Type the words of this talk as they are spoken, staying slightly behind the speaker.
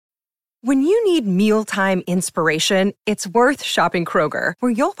When you need mealtime inspiration, it's worth shopping Kroger,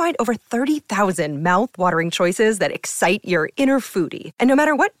 where you'll find over 30,000 mouth-watering choices that excite your inner foodie. And no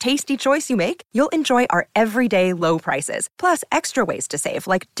matter what tasty choice you make, you'll enjoy our everyday low prices, plus extra ways to save,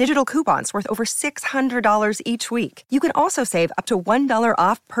 like digital coupons worth over $600 each week. You can also save up to $1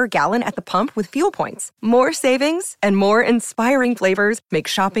 off per gallon at the pump with fuel points. More savings and more inspiring flavors make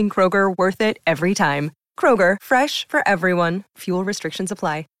shopping Kroger worth it every time. Kroger, fresh for everyone. Fuel restrictions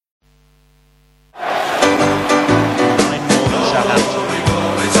apply.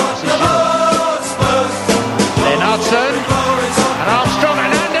 Lennartson and Armstrong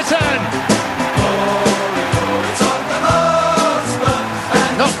and Anderson.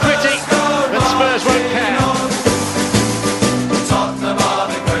 Not pretty, but Spurs won't care. Tottenham are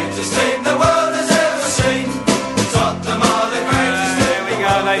the greatest team the world has ever seen. Tottenham are the greatest team. Here we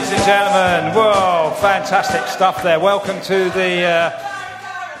go, ladies and gentlemen. Whoa, fantastic stuff there. Welcome to the...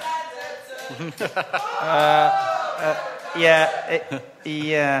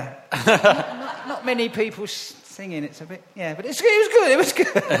 not many people singing. It's a bit, but it was good. It was good.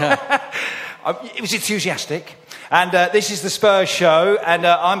 It was enthusiastic. And this is the Spurs show, and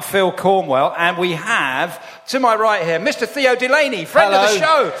I'm Phil Cornwell, and we have to my right here Mr. Theo Delaney, friend of the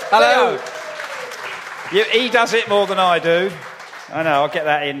show. Hello. Theo. He does it more than I do. I know. I'll get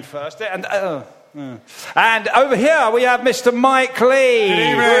that in first. And over here we have Mr. Mike Lee. Good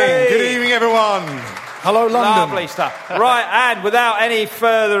evening. Good evening, everyone. Hello, London. Lovely stuff. Right, and without any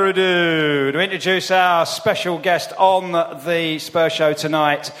further ado, to introduce our special guest on the Spurs show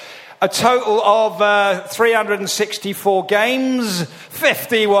tonight, a total of 364 games,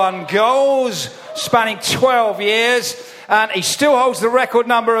 51 goals, spanning 12 years, and he still holds the record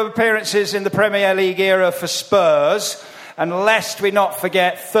number of appearances in the Premier League era for Spurs. And lest we not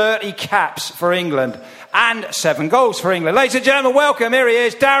forget, 30 caps for England and 7 goals for England. Ladies and gentlemen, welcome. Here he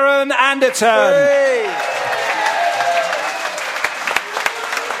is, Darren Anderton. Hey.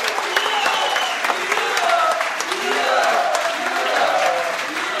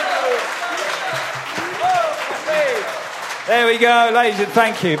 There we go, ladies and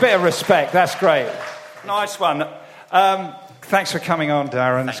thank you. Bit of respect, that's great. Nice one. Thanks for coming on,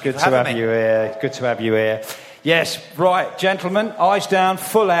 Darren. It's good to have you here. Good to have you here. Yes, right, gentlemen, eyes down,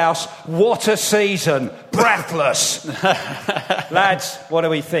 full house. What a season. Breathless. Lads, what do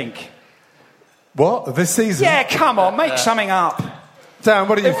we think? What? This season? Yeah, come on, make something up. Dan,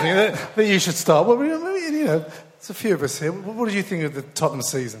 what do you think? That you should start. Well, there's a few of us here. What did you think of the Tottenham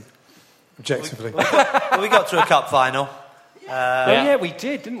season, objectively? We got to a cup final. We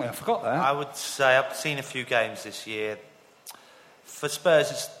did, didn't we? I forgot that. I would say I've seen a few games this year. For Spurs,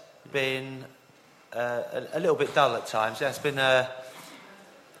 it's been... a little bit dull at times. Yeah, it's been...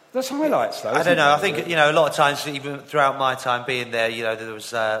 There's highlights, though. I don't know. I think, a lot of times, even throughout my time being there, there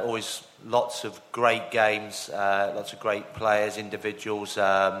was always lots of great games, lots of great players, individuals,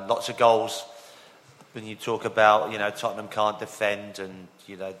 lots of goals. When you talk about, Tottenham can't defend and,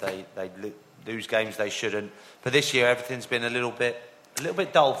 they lose games they shouldn't. But this year, everything's been a little bit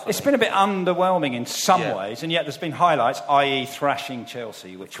dull for me. It's been a bit underwhelming in some ways, and yet there's been highlights, i.e. thrashing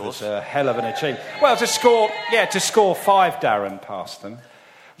Chelsea, which was a hell of an achievement. Well, to score 5, Darren, past them.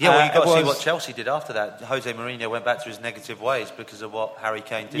 Yeah, well, you've got to see what Chelsea did after that. Jose Mourinho went back to his negative ways because of what Harry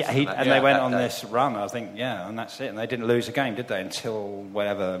Kane did. Yeah, they went on this run, I think, and that's it. And they didn't lose a game, did they, until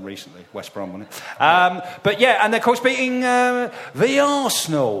whatever recently, West Brom, wasn't it? And of course beating the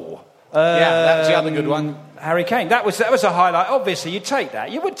Arsenal. That was the other good one. Harry Kane. That was a highlight. Obviously, you'd take that.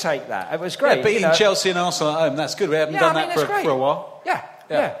 You would take that. It was great. Yeah, beating Chelsea and Arsenal at home, that's good. We haven't done that for a while.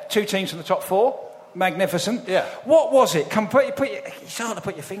 Yeah. 2 teams from the top 4. Magnificent. Yeah. What was it? It's hard to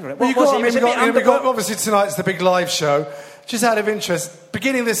put your finger on it. What was it? Obviously, tonight's the big live show. Just out of interest,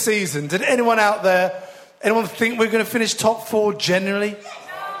 beginning this season, did anyone think we're going to finish top 4 generally?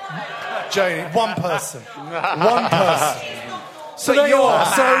 Janie, one person. So there you are.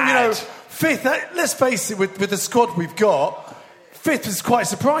 So, fifth, let's face it, with the squad we've got, fifth is quite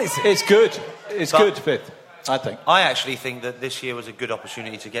surprising. It's good. It's good, fifth, I think. I actually think that this year was a good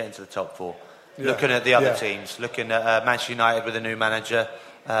opportunity to get into the top 4. Yeah. Looking at the other teams, looking at Manchester United with a new manager,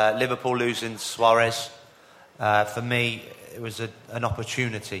 Liverpool losing Suarez. For me, it was an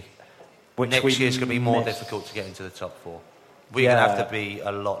opportunity. Next year's going to be more difficult to get into the top 4. We're going to have to be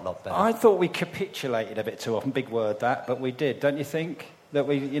a lot better. I thought we capitulated a bit too often. Big word, that, but we did. Don't you think? That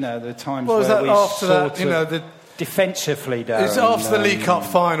we, the times where we after sort that, of defensively down. It was after the League Cup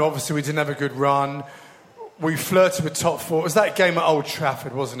final. Obviously, we didn't have a good run. We flirted with top 4. It was that game at Old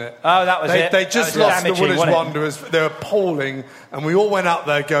Trafford, wasn't it? Oh, that was it. They just lost the Woolwich Wanderers. They were appalling, and we all went up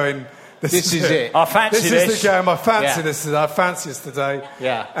there going, This is it. I fancy this. This is the game. I fancy this. I fancy us today.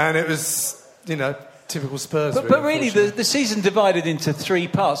 Yeah. And it was, typical Spurs. But really, the season divided into three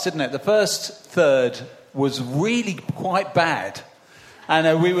parts, didn't it? The first third was really quite bad.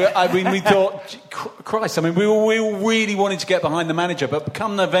 And we thought, Christ, we really wanted to get behind the manager. But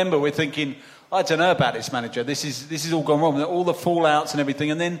come November, we're thinking, I don't know about this manager. This is all gone wrong. All the fallouts and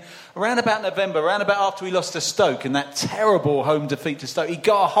everything. And then around about November, after we lost to Stoke and that terrible home defeat to Stoke, he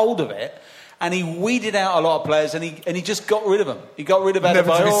got a hold of it and he weeded out a lot of players and he just got rid of them. He got rid of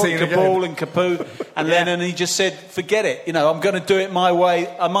Adebayor, Kabul and Capoue and Lennon. And he just said, forget it. I'm going to do it my way.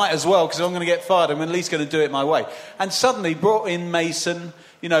 I might as well because I'm going to get fired. I'm at least going to do it my way. And suddenly brought in Mason,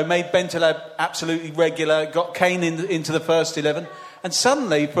 made Bentaleb absolutely regular, got Kane into the first 11. And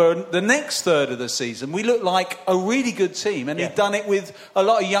suddenly, for the next third of the season, we looked like a really good team. And he'd done it with a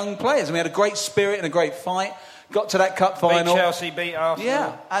lot of young players. And we had a great spirit and a great fight. Got to that cup final. Beat Chelsea, beat Arsenal.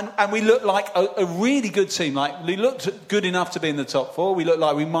 Yeah, and we looked like a really good team. Like, we looked good enough to be in the top four. We looked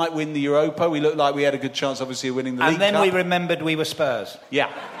like we might win the Europa. We looked like we had a good chance, obviously, of winning the League Cup. And then we remembered we were Spurs. Yeah.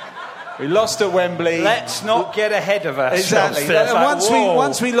 We lost at Wembley. Let's not get ahead of us. Exactly.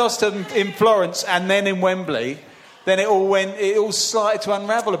 Once we lost them in Florence and then in Wembley, then it all started to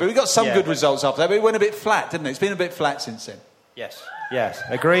unravel a bit. We got some good results after that, but it went a bit flat, didn't it? It's been a bit flat since then. Yes.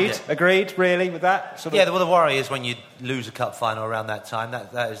 Agreed, really, with that? Well, the worry is when you lose a cup final around that time,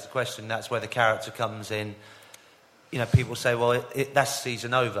 that is the question. That's where the character comes in. People say, well, that's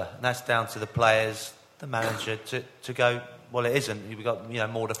season over. And that's down to the players, the manager, to go, well, it isn't. We've got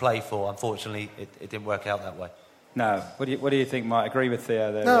more to play for. Unfortunately, it didn't work out that way. No. What do you think, Mike? Agree with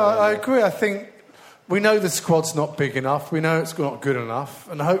Theo there? No, I agree. I think we know the squad's not big enough. We know it's not good enough.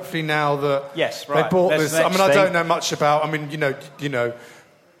 And hopefully now that they bought this... I don't know much about...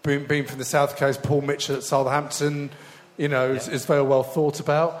 being from the South Coast, Paul Mitchell at Southampton, is very well thought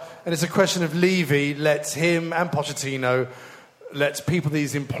about. And it's a question of Levy lets him and Pochettino, lets people that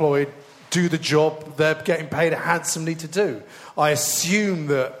he's employed do the job they're getting paid handsomely to do. I assume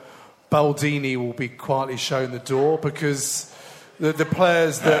that Baldini will be quietly shown the door because... The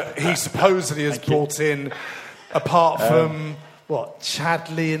players that he supposedly has brought in, apart from,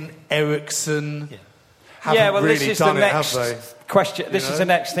 Chadley and Ericsson, haven't really this is done the it, next have they? question. This is the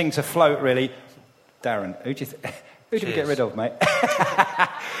next thing to float, really. Darren, who do we get rid of, mate?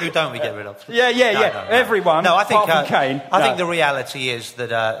 Who don't we get rid of? Yeah. No. Everyone. No, I think apart from Kane. I think the reality is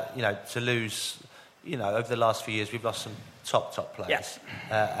that to lose, over the last few years we've lost some top players, yes.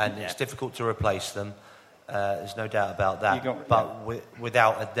 And it's difficult to replace them. There's no doubt about that. But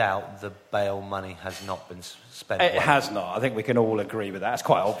without a doubt, the Bale money has not been spent. It has not. I think we can all agree with that. It's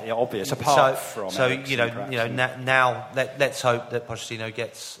quite obvious. Apart from now, let's hope that Pochettino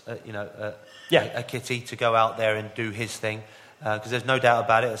gets a kitty to go out there and do his thing, because there's no doubt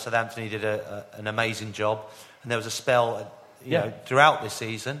about it. Southampton did an amazing job, and there was a spell throughout this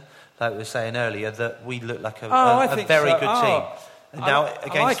season, like we were saying earlier, that we looked like a very good team. And now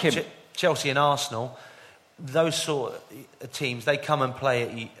against Chelsea and Arsenal. Those sort of teams, they come and play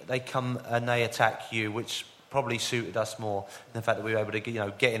at you, they come and they attack you, which probably suited us more. The fact that we were able to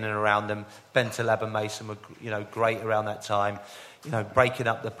get in and around them. Bentaleb and Mason were great around that time, breaking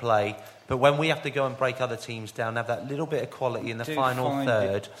up the play. But when we have to go and break other teams down, have that little bit of quality in the final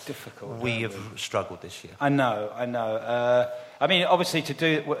third, we have struggled this year. I know. Obviously,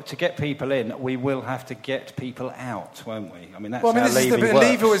 to get people in, we will have to get people out, won't we? That's how this is the bit works.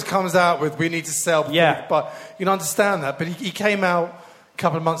 Levy always comes out with, we need to sell. But you can understand that. But he came out a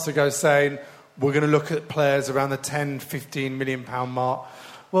couple of months ago saying, we're going to look at players around the 10, 15 million pound mark.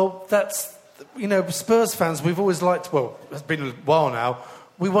 Well, that's, Spurs fans, we've always liked, it's been a while now,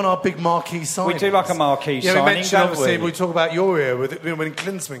 we want our big marquee signing. We do like a marquee signing, we mentioned, obviously, we talk about your era when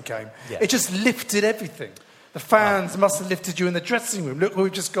Klinsmann came. Yeah. It just lifted everything. The fans must have lifted you in the dressing room. Look who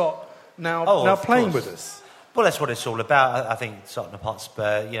we've just got now playing with us. Well, that's what it's all about. I think Tottenham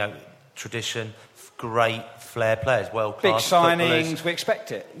Hotspur, tradition, great flair players, world-class big signings, we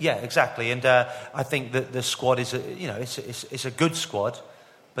expect it. Yeah, exactly. And I think that the squad is, it's a good squad.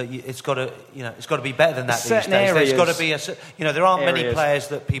 But it's got to be better than that these days. There's got to be there aren't many players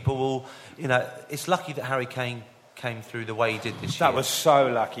that people will, it's lucky that Harry Kane came through the way he did this year. That was so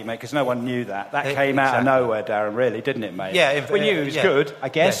lucky, mate, because no one knew that. That came out of nowhere, Darren, really, didn't it, mate? Yeah. We knew he was good, I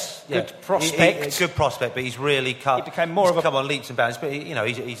guess. Yes, good prospect. Good prospect, but he's really come on leaps and bounds. But,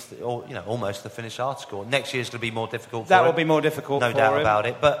 he's almost the finished article. Next year's going to be more difficult for him. That will be more difficult for him. No doubt about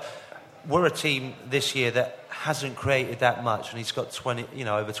it. But we're a team this year that hasn't created that much, and he's got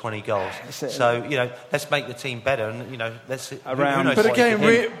over 20 goals. So let's make the team better, and let's around. But again,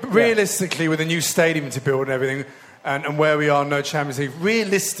 realistically, with a new stadium to build and everything, and where we are, no Champions League,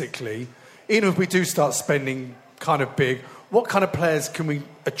 realistically, even if we do start spending kind of big, what kind of players can we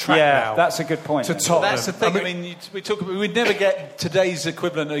attract now? That's a good point. To Tottenham. That's the thing. I mean, we'd never get today's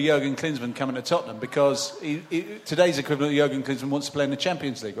equivalent of Jurgen Klinsmann coming to Tottenham because today's equivalent of Jurgen Klinsmann wants to play in the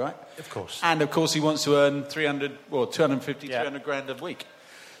Champions League, right? Of course. And of course, he wants to earn 250, 300 grand a week.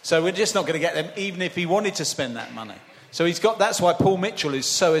 So we're just not going to get them, even if he wanted to spend that money. So that's why Paul Mitchell is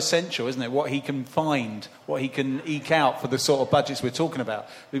so essential, isn't it? What he can find, what he can eke out for the sort of budgets we're talking about.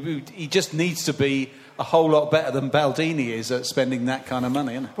 He just needs to be a whole lot better than Baldini is at spending that kind of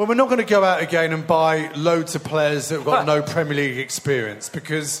money, isn't it? Well, we're not going to go out again and buy loads of players that have got no Premier League experience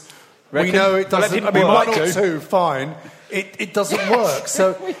because we know it doesn't. I mean, one or two, fine. It doesn't work.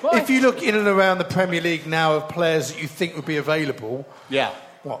 So if you look in and around the Premier League now of players that you think would be available,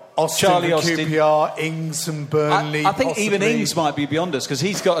 Austin, Charlie Austin, QPR, Ings and Burnley. I think possibly. even Ings might be beyond us because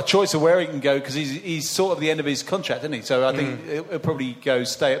he's got a choice of where he can go because he's sort of the end of his contract, isn't he? So I think he'll probably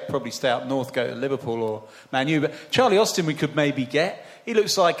stay up north, go to Liverpool or Man U. But Charlie Austin we could maybe get. He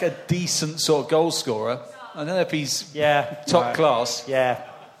looks like a decent sort of goal scorer. I don't know if he's top class. Yeah,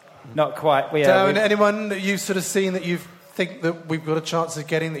 not quite. Darren, anyone that you've sort of seen that you think that we've got a chance of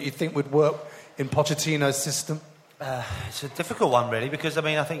getting that you think would work in Pochettino's system? It's a difficult one, really, because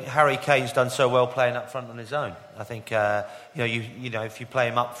I think Harry Kane's done so well playing up front on his own. I think if you play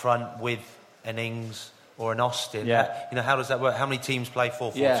him up front with an Ings or an Austin, how does that work? How many teams play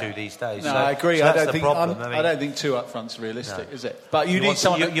 4-4-2 these days? No, so, I agree. So I that's the problem. I don't think two up front's realistic, is it? But you need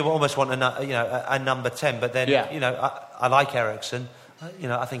someone. You almost want a number 10, but then I like Eriksen.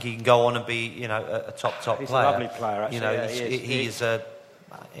 I think he can go on and be a top He's player. A lovely player, actually. He is a.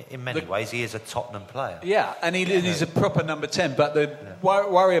 In many ways, he is a Tottenham player. Yeah, and he's a proper number 10. But the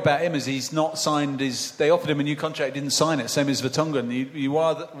worry about him is he's not signed his... They offered him a new contract, he didn't sign it, same as Vertonghen. You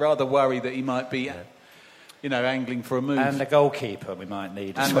are rather worried that he might be, angling for a move. And the goalkeeper we might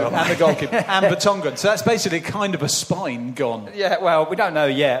need as and well. The goalkeeper. And Vertonghen. So that's basically kind of a spine gone. Yeah, well, we don't know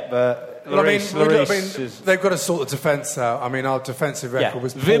yet, but... they've got to sort the defence out. I mean, our defensive record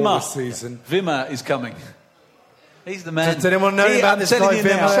was poor this season. Wimmer is coming. He's the man. Does anyone know about this guy,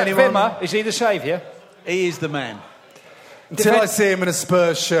 Wimmer? Is he the saviour? He is the man. Until I see him in a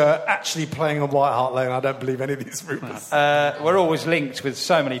Spurs shirt actually playing on White Hart Lane, I don't believe any of these rumours. We're always linked with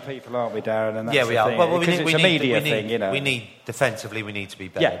so many people, aren't we, Darren? And that's we are. Well, because it's a media thing, We need defensively. We need to be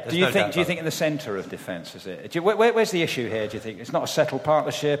better. Yeah. Do you think in the centre of defence is it? Where's the issue here? Do you think it's not a settled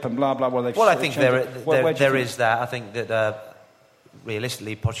partnership and blah blah? Well, I think there is that. I think that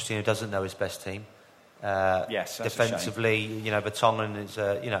realistically, Pochettino doesn't know his best team. Yes, that's defensively, Vertonghen is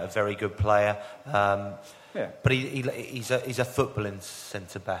a very good player. But he's a footballing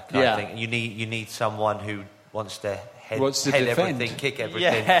centre back. I think you need someone who wants to head everything, kick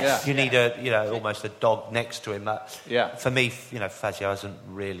everything. Yes. You need almost a dog next to him. For me, Fazio hasn't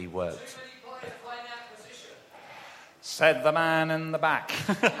really worked. Said the man in the back,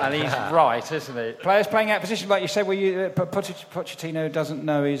 and he's right, isn't he? Players playing out position, like you said. Pochettino doesn't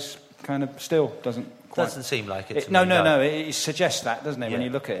know his kind of still doesn't. Doesn't seem like it. No. It suggests that, doesn't it? When you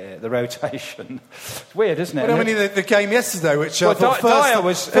look at it, the rotation. It's weird, isn't it? Well, I mean, the game yesterday, which I thought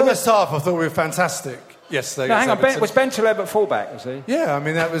first half, I thought we were fantastic. Yesterday. No, hang on. Was Ben Taleb at fullback? Was he? Yeah, I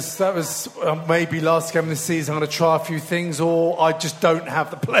mean that was maybe last game of the season. I'm going to try a few things, or I just don't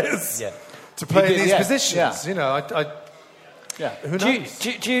have the players to play in these positions. Yeah. Who knows?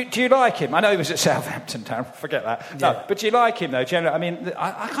 Do you like him? I know he was at Southampton, Darren. Forget that. No, but do you like him though? Generally, I mean,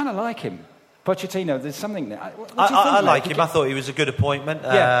 I kind of like him. Pochettino, there's something there. I like him. I thought he was a good appointment.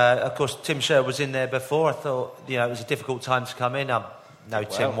 Of course, Tim Sherwood was in there before. I thought it was a difficult time to come in. I know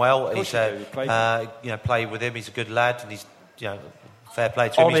Tim well. He's play with him. He's a good lad, and he's fair play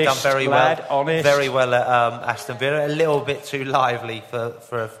to him. He's done very well at Aston Villa. A little bit too lively for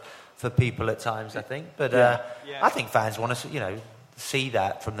people at times, I think. But I think fans want to see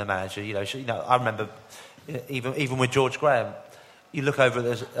that from the manager. I remember even with George Graham, you look over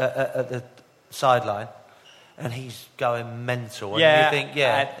at the sideline, and he's going mental. And you think,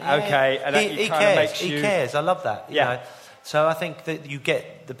 and he cares. He cares. I love that. You know? So I think that you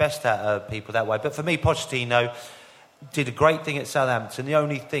get the best out of people that way. But for me, Pochettino did a great thing at Southampton. The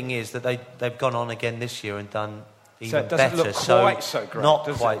only thing is that they've gone on again this year and done even better. So it doesn't look quite so great. Not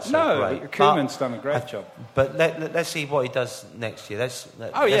quite so great. No, Koeman's done a great job. But let's see what he does next year.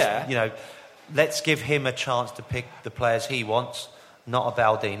 Let's give him a chance to pick the players he wants. Not a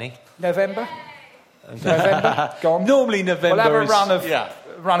Baldini. November gone. Normally November. We'll have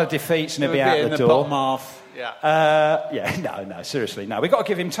a run of defeats and he'll be out the door. Bottom half. No, seriously, no. We've got to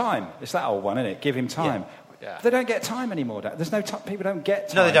give him time. It's that old one, isn't it? Give him time. Yeah. They don't get time anymore. There's no time. People don't get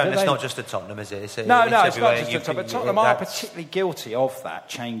time. No, they don't. do It's not just at Tottenham, is it? No, it's not everywhere. just at Tottenham. But Tottenham are particularly guilty of that,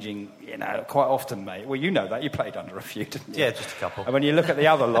 changing, quite often, mate. Well, you know that. You played under a few, didn't you? Yeah, just a couple. And when you look at the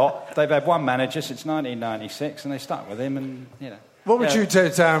other lot, they've had one manager since 1996, and they stuck with him, and, What would you do,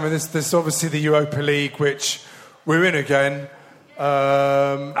 Darren, with this obviously the Europa League, which we're in again?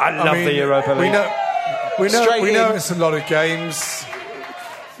 I love the Europa League. We know it's a lot of games.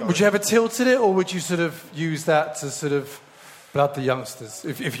 Would you ever tilt at it, or would you sort of use that to sort of blood the youngsters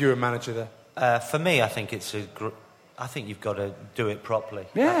if you were a manager there? For me, I think it's I think you've got to do it properly.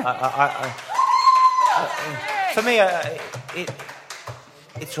 Yeah. For me,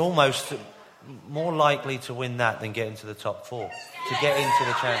 it's almost more likely to win that than get into the top four, to get into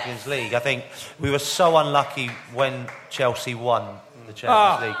the Champions League. I think we were so unlucky when Chelsea won the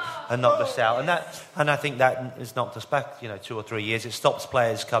Champions League and knocked us out, and I think that has knocked us back 2 or 3 years. It stops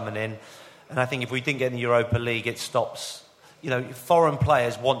players coming in, and I think if we didn't get in the Europa League, it stops foreign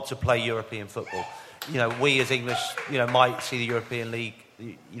players want to play European football. We as English might see the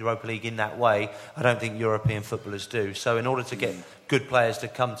Europa League in that way. I don't think European footballers do. So in order to get good players to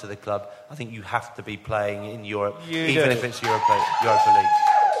come to the club, I think you have to be playing in Europe, even if it's Europa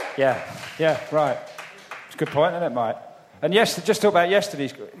League. Yeah, right. It's a good point, isn't it, Mike? And just talk about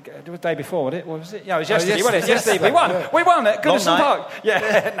yesterday's. It was the day before, wasn't it? What was it? Yeah, it was yesterday, wasn't it? Yesterday, we won. Yeah. We won at Goodison Park.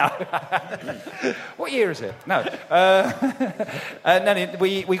 Yeah, no. What year is it? No. And then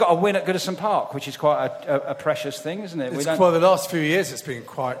we got a win at Goodison Park, which is quite a precious thing, isn't it? The last few years it's been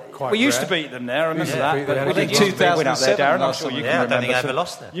quite We used to beat them there, I remember that. But we did 2007 up there, Darren. I'm sure you can remember. I don't think I ever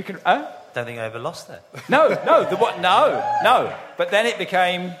lost there. You can... Don't think I ever lost there. No. But then it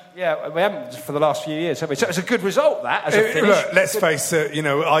became, we haven't for the last few years, have we? So it's a good result, that, as a finish. Look, let's face it,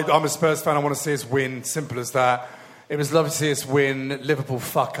 I'm a Spurs fan, I want to see us win, simple as that. It was lovely to see us win, Liverpool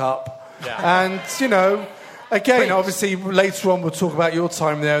fuck up. Yeah. And, again, obviously, later on we'll talk about your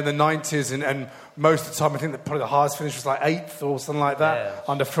time there in the 90s, and most of the time I think that probably the highest finish was like 8th or something like that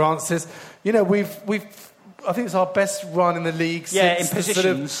under Francis. I think it's our best run in the league since the sort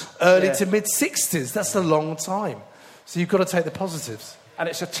of early to mid-60s. That's a long time. So you've got to take the positives. And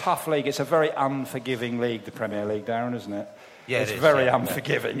it's a tough league. It's a very unforgiving league, the Premier League, Darren, isn't it? Yeah, it's very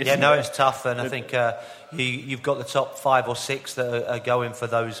unforgiving. It's tough, and I think you've got the top 5 or 6 that are going for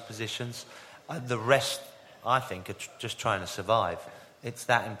those positions. The rest, I think, are just trying to survive. It's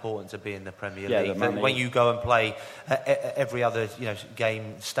that important to be in the Premier League. When you go and play every other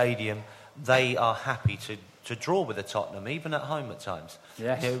game, stadium, they are happy to draw with the Tottenham, even at home at times.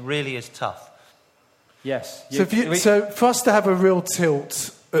 Yes. It really is tough. Yes. So for us to have a real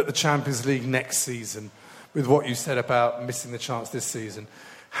tilt at the Champions League next season, with what you said about missing the chance this season,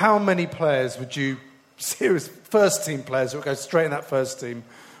 how many players would you, serious first-team players that would go straight in that first team,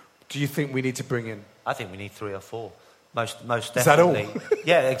 do you think we need to bring in? I think we need 3 or 4. Most definitely. Is that all?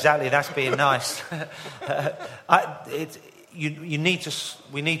 Yeah, exactly. That's being nice.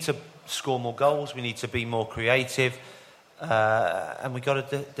 We need to score more goals. We need to be more creative, and we got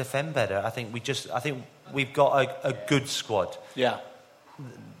to defend better. I think we've got a good squad. Yeah.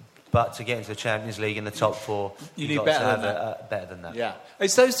 But to get into the Champions League in the top 4, you need better than that. Yeah.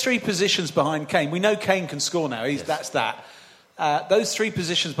 It's those 3 positions behind Kane. We know Kane can score now. That's that. Those 3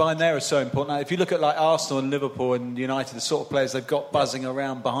 positions behind there are so important. Now, if you look at like Arsenal and Liverpool and United, the sort of players they've got buzzing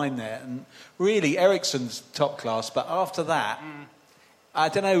around behind there, and really Eriksen's top class. But after that, I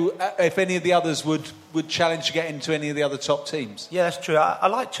don't know if any of the others would challenge to get into any of the other top teams. Yeah, that's true. I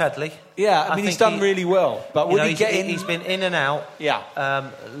like Chadley. Yeah, I mean he's done really well, but would he get in? He's been in and out. Yeah.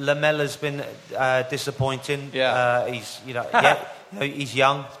 Lamella's been disappointing. Yeah. He's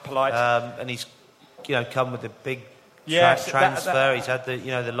young, polite, and he's come with a big. Yes, transfer. He's had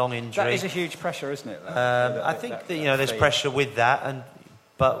the long injury. That is a huge pressure, isn't it? I think there's pressure with that,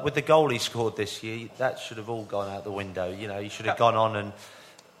 but with the goal he scored this year, that should have all gone out the window. He should have gone on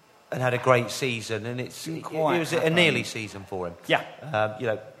and had a great season, and it was a nearly season for him. Yeah.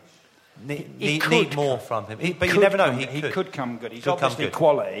 Need more from him. But you never know. He could come good. He's obviously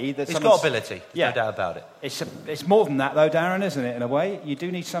quality. He's got ability. No doubt about it. It's more than that, though, Darren, isn't it? In a way, you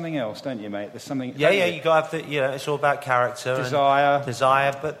do need something else, don't you, mate? There's something. Yeah. You got to have it's all about character, desire,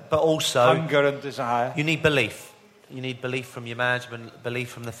 but also hunger and desire. You need belief. You need belief from your management, belief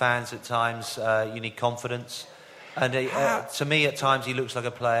from the fans at times. You need confidence, and to me, at times, he looks like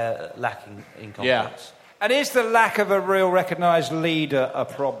a player lacking in confidence. Yeah. And is the lack of a real recognised leader a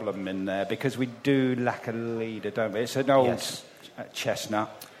problem in there? Because we do lack a leader, don't we? It's an old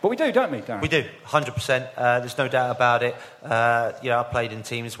chestnut. But we do, don't we, Darren? We do, 100%. There's no doubt about it. I played in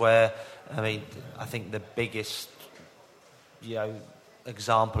teams where, I think the biggest,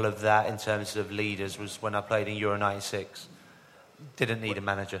 example of that in terms of leaders was when I played in Euro 96. Didn't need a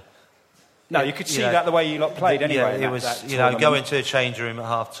manager. No, you could see that the way you lot played anyway. Yeah, it was, go into a change room at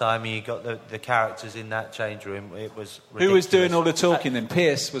half-time and you got the characters in that change room. It was ridiculous. Who was doing all the talking then?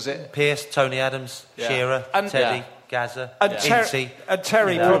 Pierce, was it? Pierce, Tony Adams, Shearer, Teddy, Gazza, Incy. And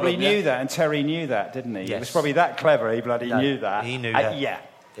Terry probably knew that, and Terry knew that, didn't he? Yes. He was probably that clever, he bloody knew that. He knew that. Yeah.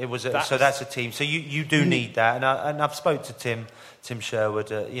 It was so that's a team. So you do need that. And I've spoke to Tim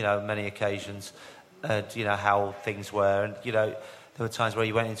Sherwood, many occasions, how things were. And, there were times where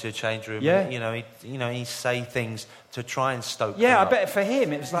he went into a change room and, he'd say things to try and stoke them I up. bet for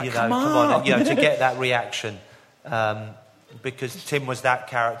him it was like, come on. And, to get that reaction. Because Tim was that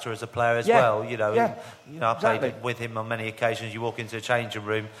character as a player as well. I played with him on many occasions. You walk into a changing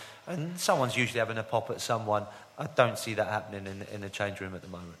room and someone's usually having a pop at someone. I don't see that happening in the change room at the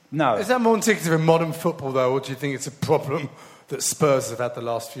moment. No. Is that more indicative of modern football, though, or do you think it's a problem that Spurs have had the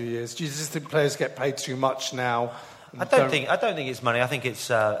last few years? Do you just think players get paid too much now? I don't think it's money. I think it's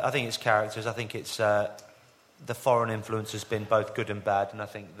characters. I think it's the foreign influence has been both good and bad, and I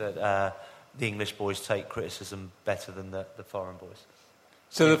think that the English boys take criticism better than the foreign boys.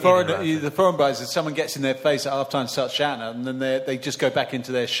 So the foreign boys, if someone gets in their face at half-time, start shouting at them, then they just go back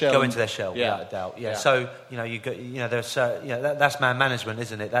into their shell. Go into their shell, without a doubt. Yeah. So that's man management,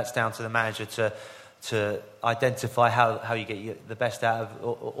 isn't it? That's down to the manager to identify how you get the best out of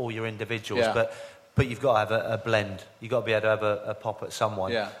all your individuals. Yeah. But you've got to have a blend. You've got to be able to have a pop at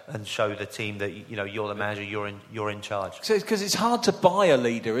someone and show the team that you're the manager, you're in charge. Because it's hard to buy a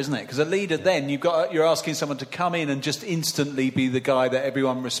leader, isn't it? Because a leader, then you're asking someone to come in and just instantly be the guy that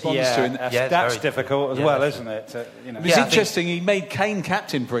everyone responds to. And that's difficult as well, isn't it? It's interesting. He made Kane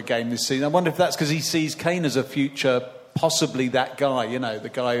captain for a game this season. I wonder if that's because he sees Kane as a future. Possibly that guy, the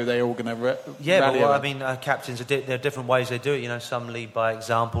guy who they're all going to rally around. Captains, there are different ways they do it. Some lead by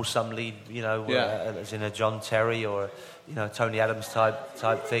example, some lead, as in a John Terry or, Tony Adams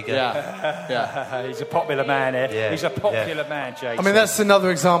type figure. Yeah. He's a popular man here. Yeah. He's a popular man, JT. I mean, that's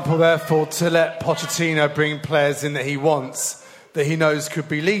another example, therefore, to let Pochettino bring players in that he wants, that he knows could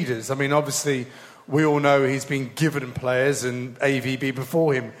be leaders. I mean, obviously, we all know he's been given players, and AVB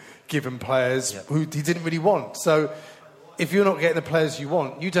before him given players who he didn't really want. So if you're not getting the players you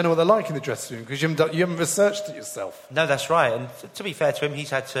want, you don't know what they're like in the dressing room because you haven't researched it yourself. No, that's right. And to be fair to him,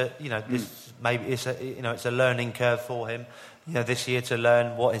 he's had to, maybe it's a learning curve for him, this year to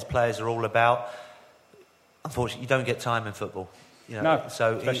learn what his players are all about. Unfortunately, you don't get time in football. No,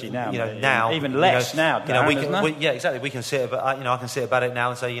 so especially now. Now even less now. Exactly. We can sit about. I can sit about it now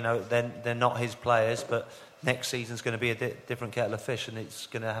and say, they're not his players, but next season's going to be a different kettle of fish, and it's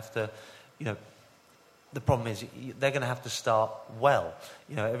going to have to, the problem is they're going to have to start well.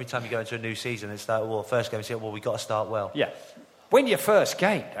 Every time you go into a new season, it's like, first game, we've got to start well. Yeah. Win your first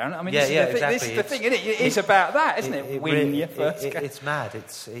game, Darren. I mean, this is the thing, isn't it? It's about that, isn't it? Win your first game. It's mad.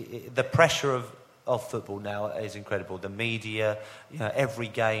 The pressure of football now is incredible. The media, every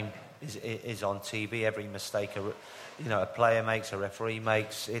game is on TV. Every mistake a player makes, a referee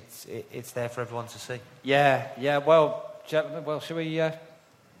makes, it's there for everyone to see. Yeah. Well, shall we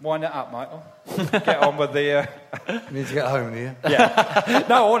wind it up, Michael? Get on with the... You need to get home, do you? Yeah.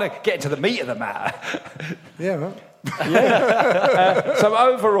 No, I want to get into the meat of the matter. Yeah, right. Yeah. So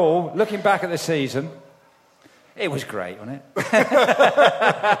overall, looking back at the season, it was great, wasn't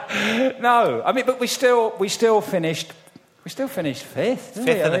it? No, I mean, but we still finished fifth. Fifth in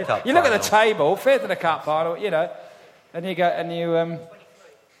the cup. You look at the table, fifth in the cup final, and you go and you.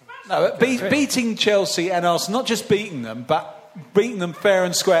 No, beating Chelsea and Arsenal, not just beating them, but beating them fair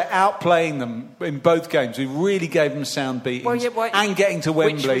and square, outplaying them in both games. We really gave them sound beatings. And getting to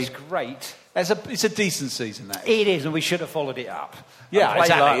Wembley. Which was great. It's a decent season, that is. It is, and we should have followed it up. Yeah,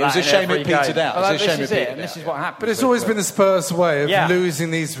 exactly. It was a shame it petered out. This is what happened. But it's always been the Spurs way of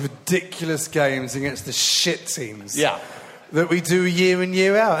losing these ridiculous games against the shit teams. Yeah. That we do year in,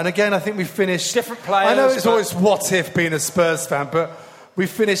 year out. And again, I think we finished... Different players. I know it's always what if being a Spurs fan, but we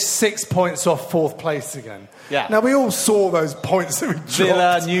finished 6 points off fourth place again. Yeah. Now, we all saw those points that we dropped.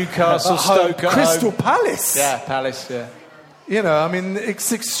 Villa, Newcastle, Stoke at Crystal home. Palace. Yeah, Palace, yeah. I mean,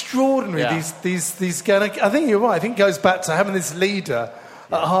 it's extraordinary, these games. I think you're right. I think it goes back to having this leader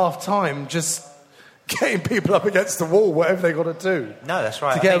at half-time just getting people up against the wall, whatever they've got to do. No, that's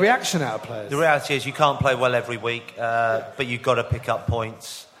right. To get a reaction out of players. The reality is you can't play well every week, but you've got to pick up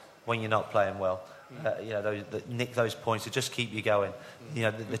points when you're not playing well. Nick those points to just keep you going.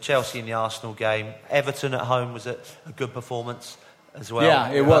 The Chelsea and the Arsenal game. Everton at home was a good performance as well.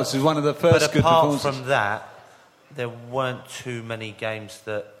 Yeah, it was. It was one of the first good performances. But apart from that, there weren't too many games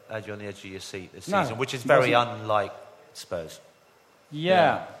that had you on the edge of your seat this season, which is very unlike Spurs.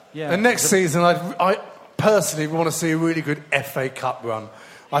 Yeah. And next season, I personally want to see a really good FA Cup run.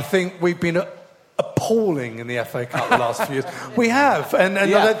 I think we've been appalling in the FA Cup the last few years. We have, and I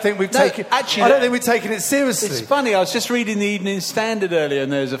don't think we've taken. Actually, I don't think we've taken it seriously. It's funny. I was just reading the Evening Standard earlier,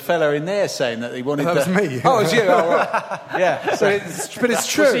 and there was a fellow in there saying that he wanted. That was me. Oh, it was you. Oh, right. Yeah. So but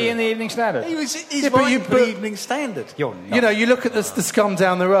it's true. Was he in the Evening Standard? He's writing for the Evening Standard. You're not. You know, you look at the scum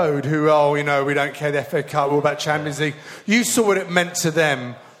down the road who, we don't care the FA Cup, we're all about Champions League. You saw what it meant to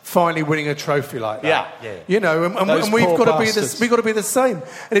them finally winning a trophy like that. Yeah. You know, and we've got to be the same.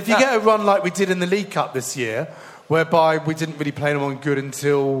 And if you get a run like we did in the League Cup this year, whereby we didn't really play them on good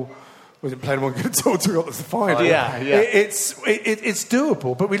until we got to the final. It's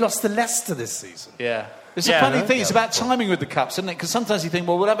doable, but we lost to Leicester this season. Yeah. It's a funny thing. It's about timing with the cups, isn't it? Because sometimes you think,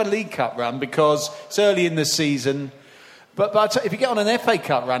 well, we'll have a League Cup run because it's early in the season. But if you get on an FA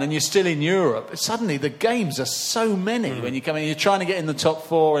Cup run and you're still in Europe, suddenly the games are so many when you come in. You're trying to get in the top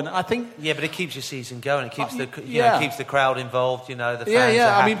four, and I think but it keeps your season going. It keeps keeps the crowd involved. You know, the fans are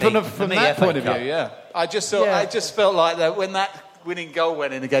I happy. mean, from that point of view, I just thought, I just felt like that when that winning goal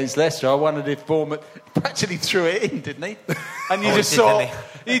went in against Leicester, I wondered if Bournemouth actually threw it in, didn't he? And you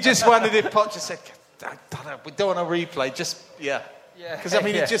you just wondered if Potter said, "We don't want to replay." Because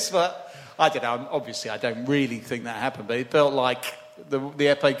it just. I don't know. Obviously, I don't really think that happened, but it felt like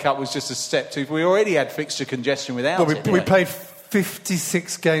the FA Cup was just a step too. We already had fixture congestion without it. We played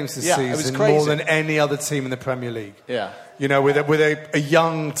 56 games this season, it was crazy. more than any other team in the Premier League. Yeah. You know, with a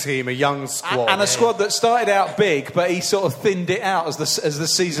young team, a young squad. And a squad that started out big, but he sort of thinned it out as the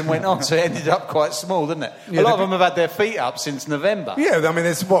season went on, so it ended up quite small, didn't it? A lot of them have had their feet up since November. Yeah, I mean,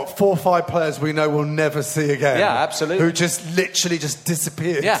 there's 4 or 5 players we know we'll never see again. Yeah, absolutely. Who just literally just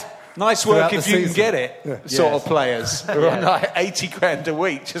disappeared. Yeah. Nice work if you can get it, of players who are on like 80 grand a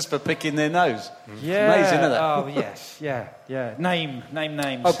week just for picking their nose. Yeah. Amazing, isn't it? Oh, yes. Yeah. Name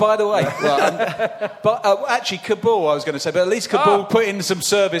names. Oh, by the way, actually, Kabul, I was going to say, but at least Kabul put in some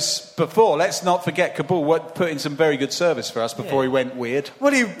service before. Let's not forget Kabul put in some very good service for us before he went weird.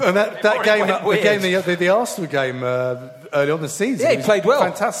 Well, that game, the Arsenal game early on the season. Yeah, he played well.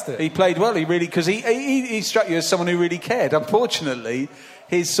 Fantastic. He played well. He really, because he struck you as someone who really cared. Unfortunately,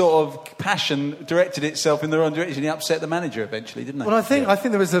 his sort of passion directed itself in the wrong direction. He upset the manager eventually, didn't he? Well, I think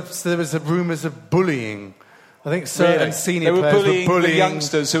there was a rumours of bullying. I think certain senior players were bullying the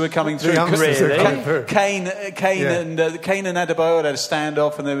youngsters who were coming through. Kane and Adebayo had a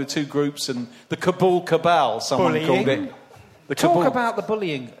standoff, and there were 2 groups, and the Kabul Cabal, someone called it. Talk about the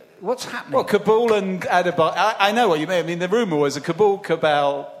bullying. What's happening? Well, Kabul and Adebayo. I know what you mean. I mean, the rumour was the Kabul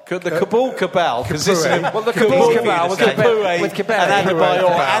Cabal. The Kabul Cabal consisted of the Kabul Cabal was with and Adebayo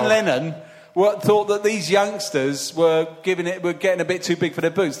and Lennon. Thought that these youngsters were getting a bit too big for their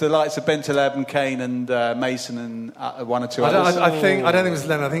boots. The likes of Bentaleb and Kane and Mason and 1 or 2 others. I don't think it was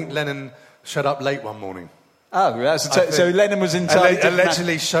Lennon. I think Lennon showed up late one morning. Oh, so Lennon was entirely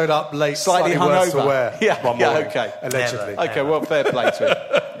allegedly showed up late, slightly worse for hungover. wear. One morning, okay. Allegedly. Okay, well, fair play to him.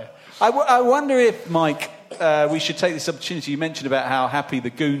 I wonder if, Mike, we should take this opportunity. You mentioned about how happy the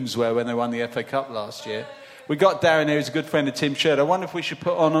Goons were when they won the FA Cup last year. We got Darren here, who's a good friend of Tim Sherwood. I wonder if we should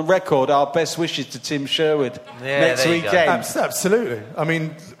put on a record our best wishes to Tim Sherwood next weekend. Absolutely. I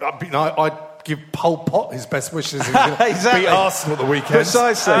mean, I'd give Pol Pot his best wishes. Exactly. Beat Arsenal at the weekend.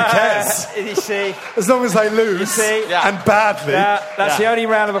 Precisely. Who cares? You see, as long as they lose and badly. That's the only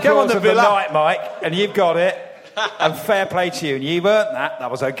round of applause of the night, Mike, and you've got it. And fair play to you. And you've earned that. That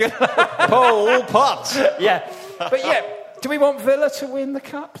was a good... Pol Pot. Yeah. But do we want Villa to win the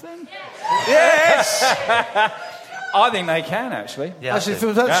cup then? Yes! I think they can, actually. Yeah, actually,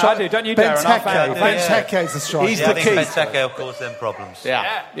 I do. Don't you, Darren? Benteke's the striker. He's I the think key. Benteke will cause them problems.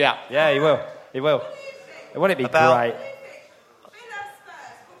 Yeah, he will. Wouldn't it be great?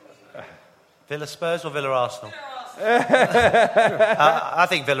 Villa Spurs or Villa Arsenal? I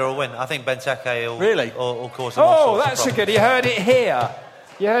think Villa will win. I think Benteke will cause them all sorts of that's problems. good. You heard it here.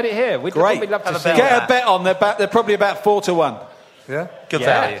 We'd love to see Get a bet on. They're probably about 4-1. Yeah? Good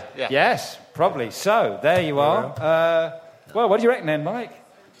value. Yeah. Yes, probably. So, there you are. Well, what do you reckon then, Mike?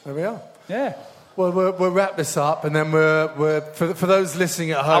 There we are. Yeah. Well, we'll wrap this up, and then we're for those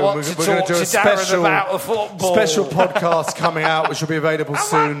listening at home, we're going to do a special podcast coming out, which will be available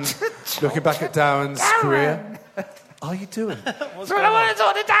soon, looking back at Darren's career. Are you doing? I want to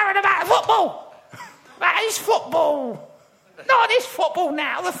talk to Darren about football. About his football. Not his football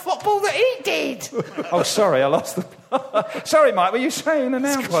now, the football that he did. Oh, sorry, I lost the... Sorry, Mike, were you saying an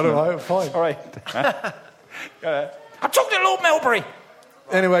announcement? Quite all right, fine. Sorry. I talked to Lord Melbury.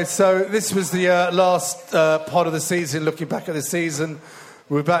 Anyway, so this was the last pod of the season, looking back at the season.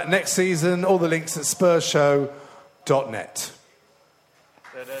 We're back next season. All the links at spurshow.net.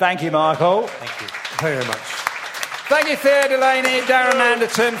 Thank you, Michael. Thank you. Very much. Thank you, Theo Delaney, Darren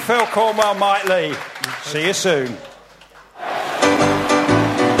Anderton, Phil Cornwell, Mike Lee. See you soon. 9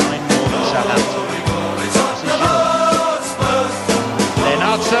 more than Southampton. Then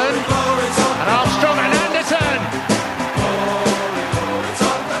Hudson, and Armstrong and Anderton.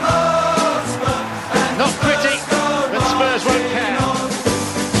 Not pretty, but Spurs won't care.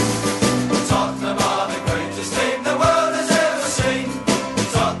 Tottenham are the greatest team the world has ever seen.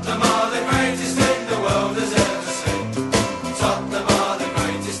 Tottenham are the greatest team the world has ever seen. Tottenham are the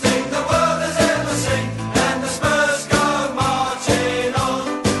greatest team the world has ever seen. And the Spurs go marching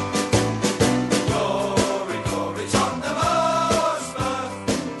on. Glory, glory, Tottenham Hotspur.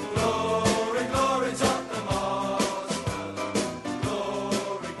 Glory, glory, Tottenham Hotspur.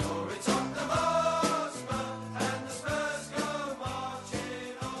 Glory, glory, Tottenham Hotspur. And the Spurs go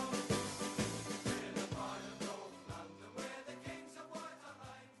marching on. We're the pride of North London. We're the kings of White Hart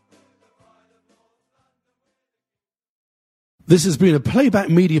Lane. The pride of North London. This has been a Playback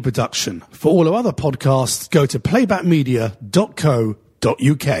Media production. For all our other podcasts, go to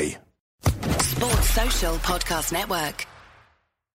playbackmedia.co.uk. Sports Social Podcast Network.